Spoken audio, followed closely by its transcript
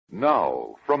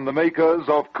Now, from the makers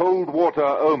of Cold Water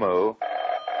Omo...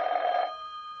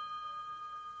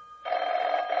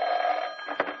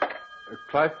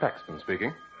 Clive Paxton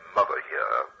speaking. Mother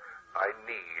here. I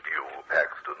need you,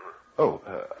 Paxton.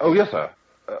 Oh, yes, sir.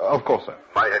 Of course, sir.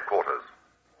 My headquarters.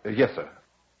 Yes, sir.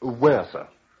 Where, sir?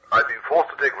 I've been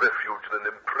forced to take refuge in an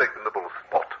impregnable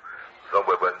spot,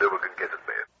 somewhere where no one can get at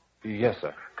me. Yes,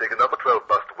 sir. Take a number 12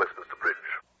 bus to Westminster Bridge,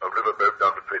 a riverboat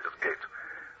down to Traitors Gate.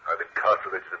 I'm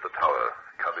incarcerated in the tower.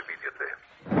 Come immediately.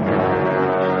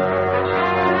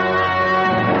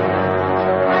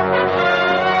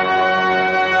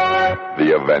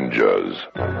 The Avengers.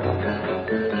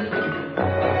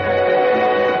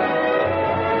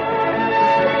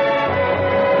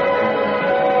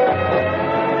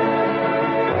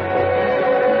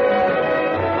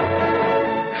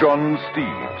 John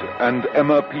Steed and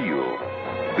Emma Peel,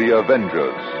 The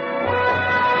Avengers.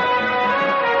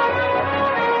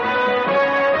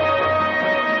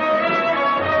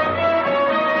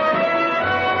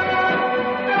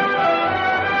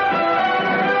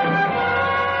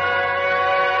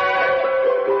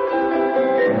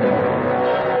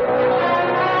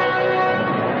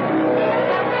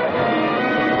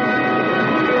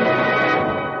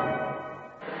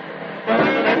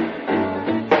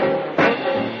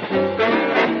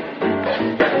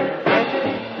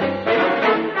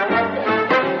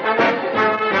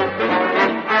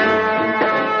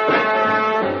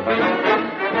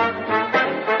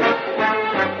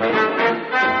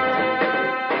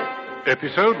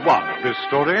 Episode 1 of this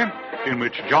story, in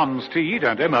which John Steed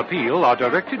and Emma Peel are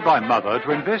directed by Mother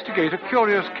to investigate a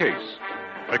curious case.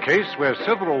 A case where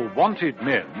several wanted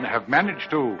men have managed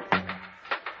to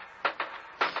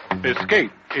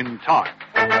escape in time.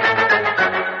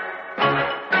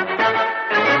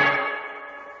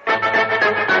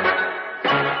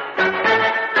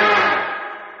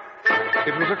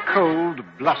 It was a cold,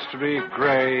 blustery,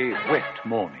 grey, wet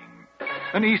morning.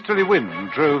 An easterly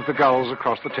wind drove the gulls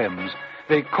across the Thames.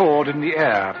 They cawed in the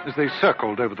air as they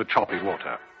circled over the choppy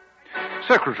water.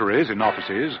 Secretaries in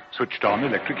offices switched on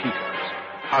electric heaters.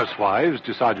 Housewives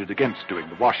decided against doing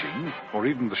the washing or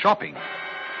even the shopping.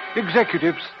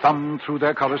 Executives thumbed through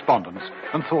their correspondence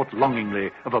and thought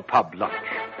longingly of a pub lunch.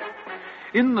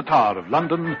 In the Tower of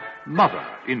London, Mother,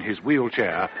 in his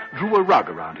wheelchair, drew a rug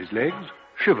around his legs,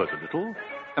 shivered a little,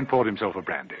 and poured himself a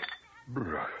brandy.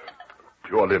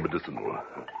 Purely medicinal.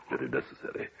 Very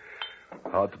necessary.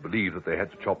 Hard to believe that they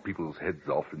had to chop people's heads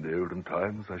off in the olden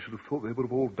times. I should have thought they would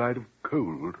have all died of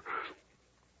cold.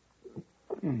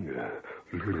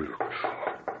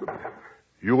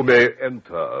 You may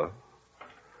enter.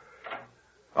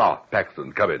 Ah,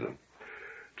 Paxton, come in.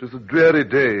 'Tis a dreary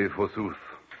day, forsooth.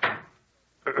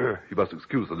 You must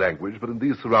excuse the language, but in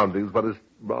these surroundings one is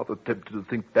rather tempted to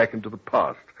think back into the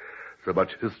past. So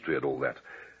much history and all that.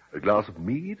 A glass of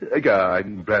mead?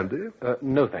 Brandy?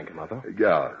 No, thank you, Mother.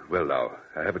 Well now,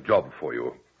 I have a job for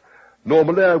you.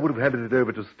 Normally I would have handed it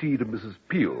over to Steed and Mrs.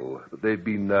 Peel, but they've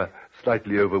been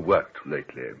slightly overworked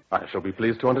lately. I shall be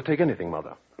pleased to undertake anything,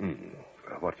 Mother.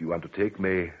 What you undertake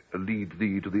may lead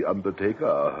thee to the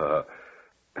undertaker,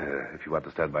 if you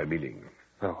understand my meaning.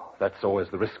 Oh, that's always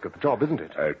the risk of the job, isn't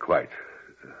it? Quite.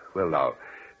 Well now,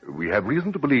 we have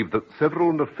reason to believe that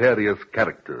several nefarious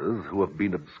characters who have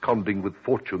been absconding with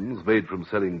fortunes made from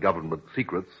selling government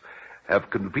secrets have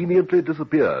conveniently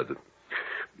disappeared.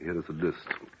 Here is a list.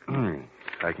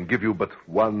 I can give you but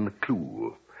one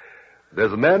clue.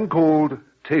 There's a man called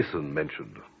Tayson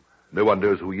mentioned. No one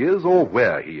knows who he is or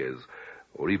where he is,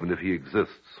 or even if he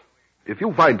exists. If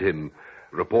you find him,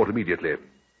 report immediately.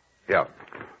 Here,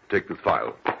 take this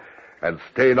file. And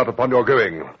stay not upon your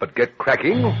going, but get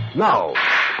cracking now.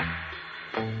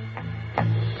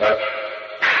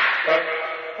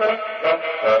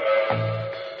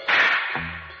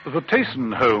 The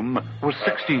Tayson home was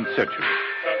 16th century.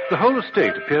 The whole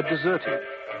estate appeared deserted.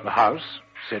 The house,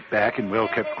 set back in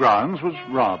well-kept grounds, was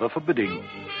rather forbidding.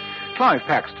 Clive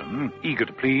Paxton, eager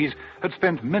to please, had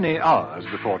spent many hours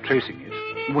before tracing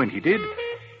it. When he did,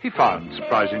 he found,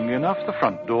 surprisingly enough, the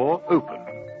front door open.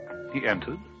 He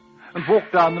entered and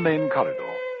walked down the main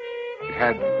corridor. It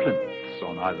had plinths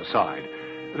on either side.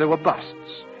 There were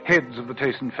busts, heads of the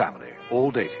Tayson family,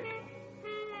 all dated.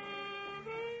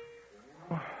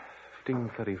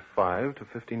 1535 to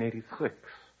 1586.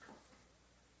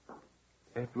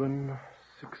 Edwin,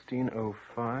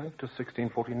 1605 to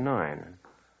 1649.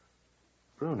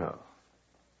 Bruno.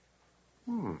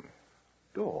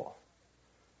 Door.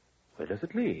 Where does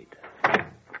it lead?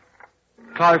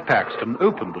 Clive Paxton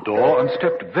opened the door and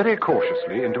stepped very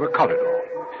cautiously into a corridor.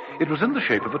 It was in the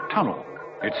shape of a tunnel.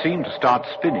 It seemed to start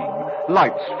spinning.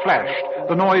 Lights flashed.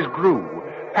 The noise grew.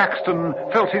 Paxton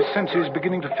felt his senses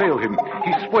beginning to fail him.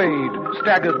 He swayed,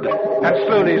 staggered, and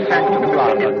slowly sank to the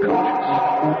ground unconscious.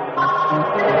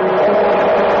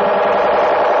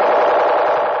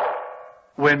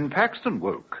 When Paxton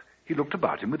woke, he looked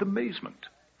about him with amazement.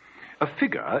 A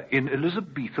figure in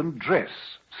Elizabethan dress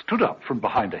stood up from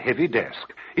behind a heavy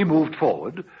desk. He moved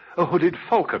forward, a hooded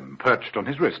falcon perched on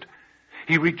his wrist.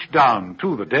 He reached down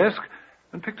to the desk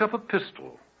and picked up a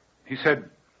pistol. He said,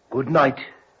 "Good night,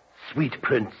 sweet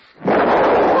prince."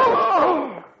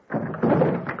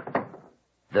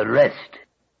 The rest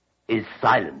is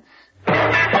silence.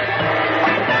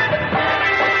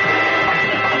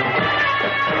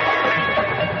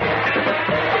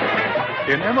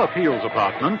 In Emma Peel's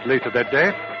apartment later that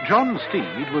day, John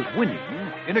Steed was winning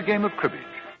in a game of cribbage.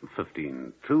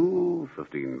 15-2,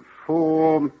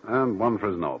 15-4, and one for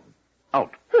his knob.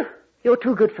 Out. You're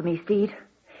too good for me, Steed.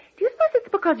 Do you suppose it's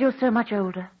because you're so much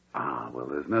older? Well,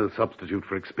 there's no substitute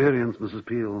for experience, Mrs.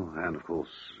 Peel. And, of course,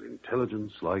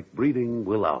 intelligence, like breeding,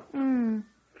 will out.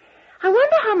 I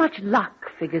wonder how much luck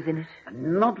figures in it.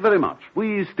 Not very much.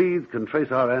 We Steeds can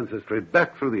trace our ancestry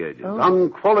back through the ages.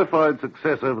 Unqualified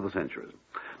success over the centuries.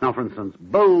 Now, for instance,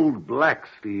 bold Black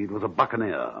Steed was a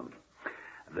buccaneer.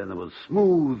 Then there was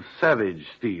Smooth Savage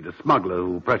Steed, a smuggler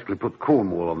who practically put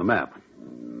Cornwall on the map.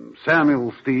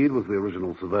 Samuel Steed was the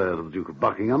original surveyor to the Duke of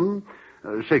Buckingham.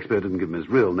 Shakespeare didn't give him his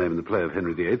real name in the play of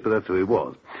Henry VIII, but that's who he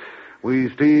was. We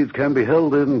Steeds can be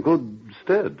held in good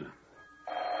stead.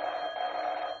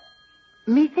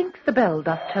 Methinks the bell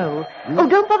doth toll. Oh,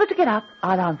 don't bother to get up.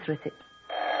 I'll answer it.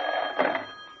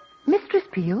 Mistress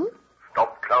Peel?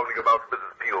 Stop clowning about,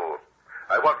 Mrs. Peel.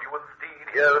 I want you and Steed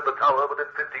here in the tower within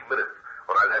 15 minutes,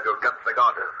 or I'll have your gunsling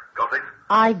orders. Got it?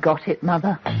 I got it,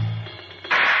 Mother.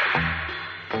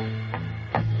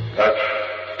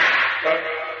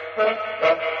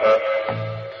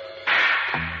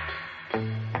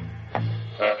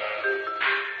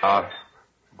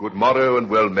 Good morrow and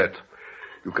well met.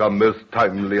 You come most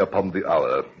timely upon the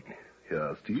hour.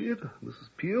 Here, Steed, Mrs.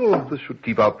 Peel, this should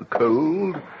keep out the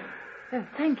cold. Oh,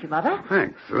 thank you, Mother.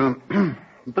 Thanks.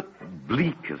 But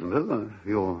bleak, isn't it?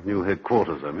 Your new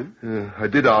headquarters, I mean. I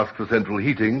did ask for central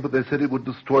heating, but they said it would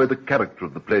destroy the character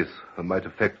of the place and might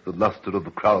affect the luster of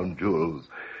the crown jewels.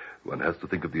 One has to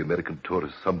think of the American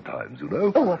tourist sometimes, you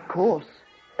know. Oh, of course.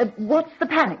 What's the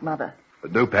panic, Mother?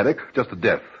 No panic, just a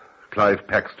death. Clive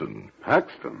Paxton.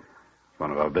 Paxton?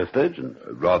 One of our best agents.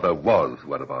 Rather was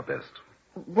one of our best.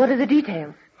 What are the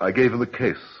details? I gave him a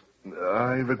case.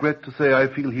 I regret to say I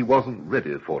feel he wasn't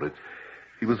ready for it.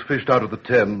 He was fished out of the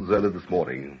Thames early this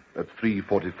morning, at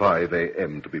 3:45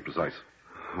 a.m. to be precise.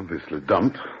 Obviously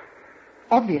dumped.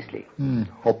 Obviously.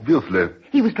 Obviously.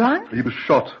 He was drunk? He was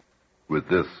shot with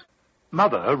this.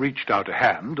 Mother reached out a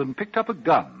hand and picked up a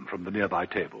gun from the nearby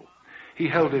table. He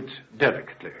held it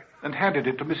delicately and handed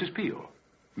it to Mrs. Peel.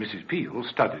 Mrs. Peel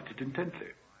studied it intently.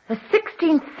 A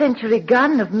 16th century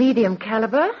gun of medium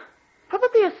caliber?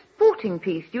 Probably a sporting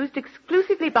piece used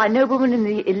exclusively by noblemen in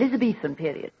the Elizabethan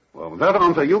period. Well, with that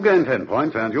answer, you gain 10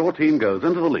 points, and your team goes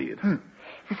into the lead.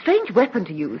 It's a strange weapon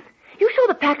to use. You sure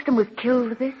that Paxton was killed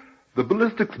with this? The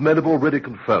ballistics men have already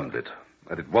confirmed it,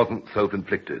 and it wasn't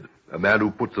self-inflicted. A man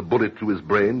who puts a bullet through his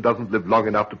brain doesn't live long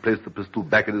enough to place the pistol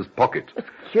back in his pocket. It's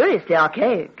curiously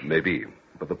archaic. Maybe.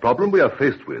 But the problem we are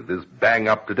faced with is bang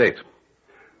up to date.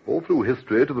 All through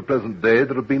history to the present day,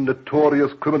 there have been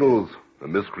notorious criminals,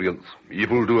 miscreants,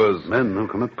 evildoers. Men who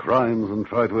commit crimes and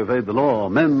try to evade the law.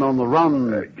 Men on the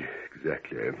run.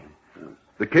 Exactly.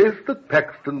 The case that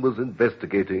Paxton was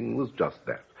investigating was just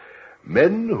that.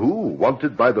 Men who,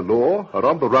 wanted by the law, are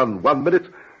on the run 1 minute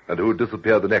and who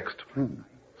disappear the next.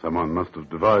 Someone must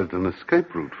have devised an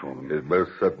escape route for them. It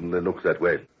most certainly looks that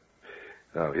way.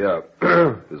 Now, here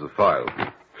is a file.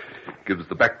 Gives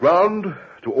the background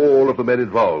to all of the men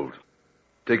involved.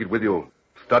 Take it with you,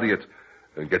 study it,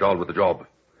 and get on with the job.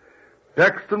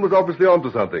 Paxton was obviously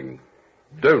onto something.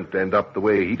 Don't end up the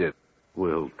way he did.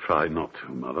 We'll try not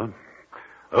to, Mother.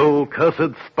 Oh,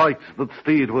 cursed spite that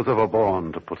Steed was ever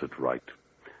born to put it right.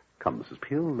 Come, Mrs.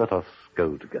 Peel, let us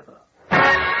go together.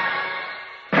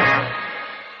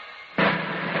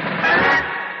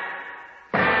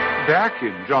 Back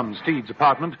in John Steed's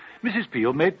apartment, Mrs.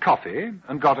 Peel made coffee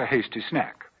and got a hasty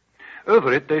snack.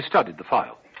 Over it, they studied the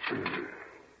file.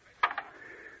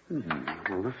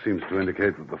 Well, this seems to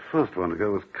indicate that the first one to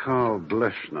go was Karl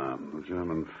Blechner, the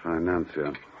German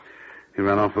financier. He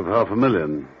ran off with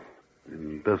 $500,000.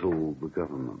 Embezzled the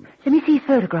government. Let me see his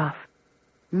photograph.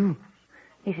 Yes,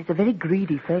 it's a very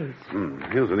greedy face.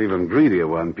 Here's an even greedier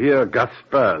one. Pierre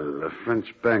Gaspal, a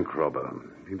French bank robber.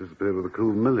 He disappeared with a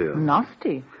cool $1 million.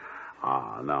 Nasty.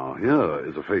 Now here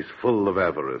is a face full of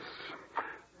avarice.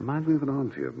 Reminds me of an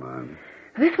auntie of mine.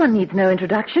 This one needs no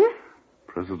introduction.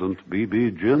 President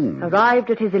B.B. Ginn. Arrived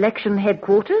at his election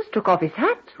headquarters, took off his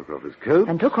hat, Took off his coat.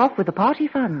 and took off with the party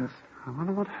funds. I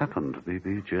wonder what happened to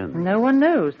B.B. Ginn. No one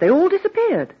knows. They all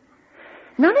disappeared.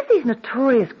 None of these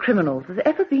notorious criminals has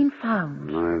ever been found.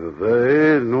 Neither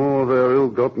they nor their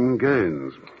ill-gotten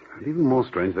gains. And even more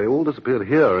strange, they all disappeared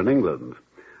here in England.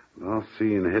 Last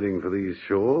seen heading for these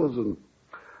shores and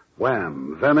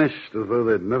wham, vanished as though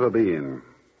they'd never been.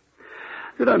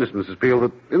 You notice, Mrs. Peel,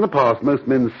 that in the past most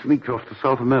men sneaked off to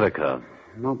South America.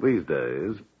 Not these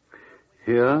days.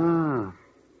 Here,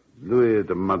 Louis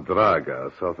de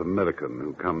Madraga, South American,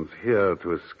 who comes here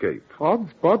to escape.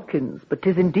 Odds bodkins, but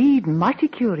 'tis indeed mighty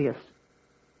curious.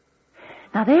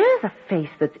 Now there's a face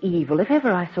that's evil, if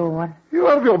ever I saw one. You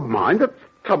out of your mind? That's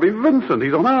Tubby Vincent.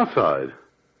 He's on our side.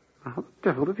 How the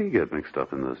devil did he get mixed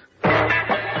up in this?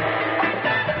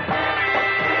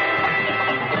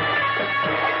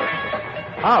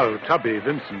 How Tubby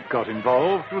Vincent got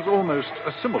involved was almost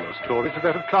a similar story to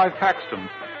that of Clive Paxton.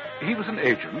 He was an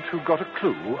agent who got a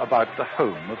clue about the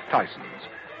home of Tysons.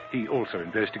 He also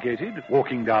investigated,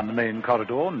 walking down the main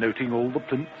corridor, noting all the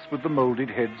plinths with the moulded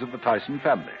heads of the Tyson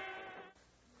family.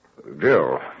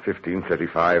 Jill,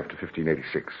 1535 to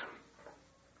 1586.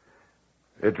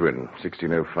 Edwin,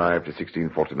 1605 to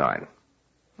 1649.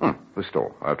 This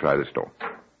door. I'll try this door.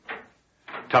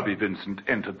 Tubby Vincent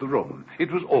entered the room. It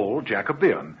was all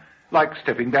Jacobean, like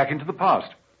stepping back into the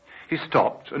past. He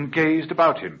stopped and gazed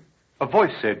about him. A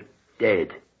voice said,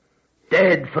 Dead.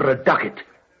 Dead for a ducat.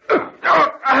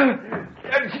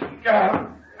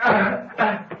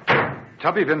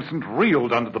 Tubby Vincent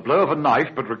reeled under the blow of a knife,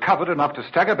 but recovered enough to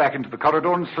stagger back into the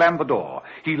corridor and slam the door.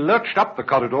 He lurched up the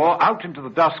corridor, out into the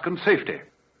dusk and safety.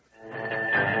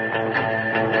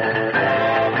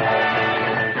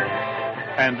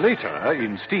 And later,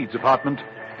 in Steed's apartment,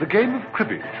 the game of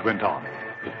cribbage went on.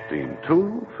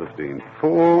 15-2,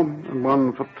 15-4, and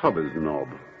one for Tubby's knob.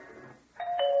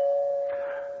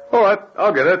 All right,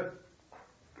 I'll get it.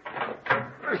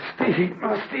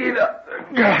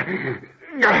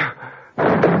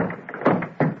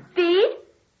 Steed.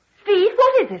 Steve,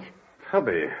 what is it?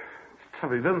 Tubby. It's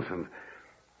Tubby Vincent.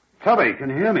 Tubby, can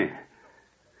you hear me?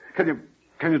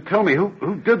 Can you tell me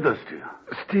who did this to you?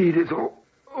 Steed, it's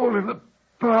all in the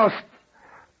past.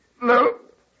 No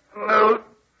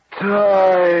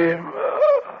time.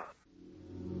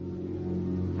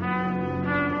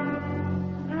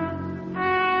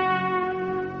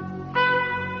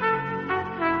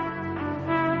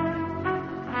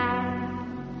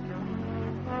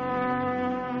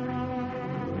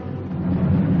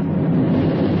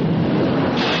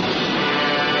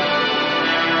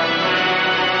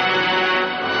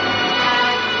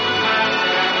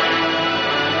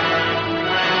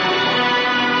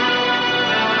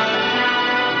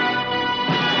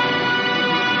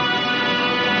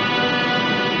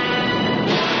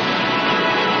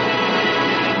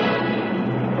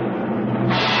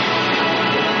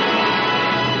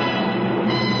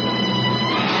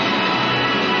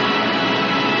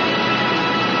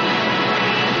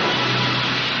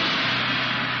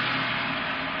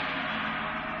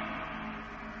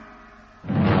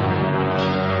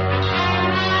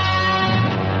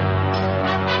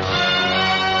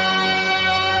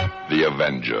 The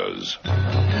Avengers.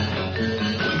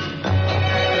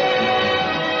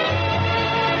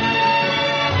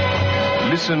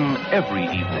 Listen every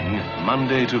evening,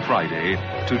 Monday to Friday,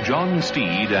 to John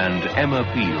Steed and Emma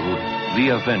Peel, The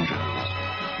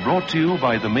Avengers. Brought to you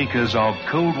by the makers of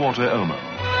Cold Water Omo.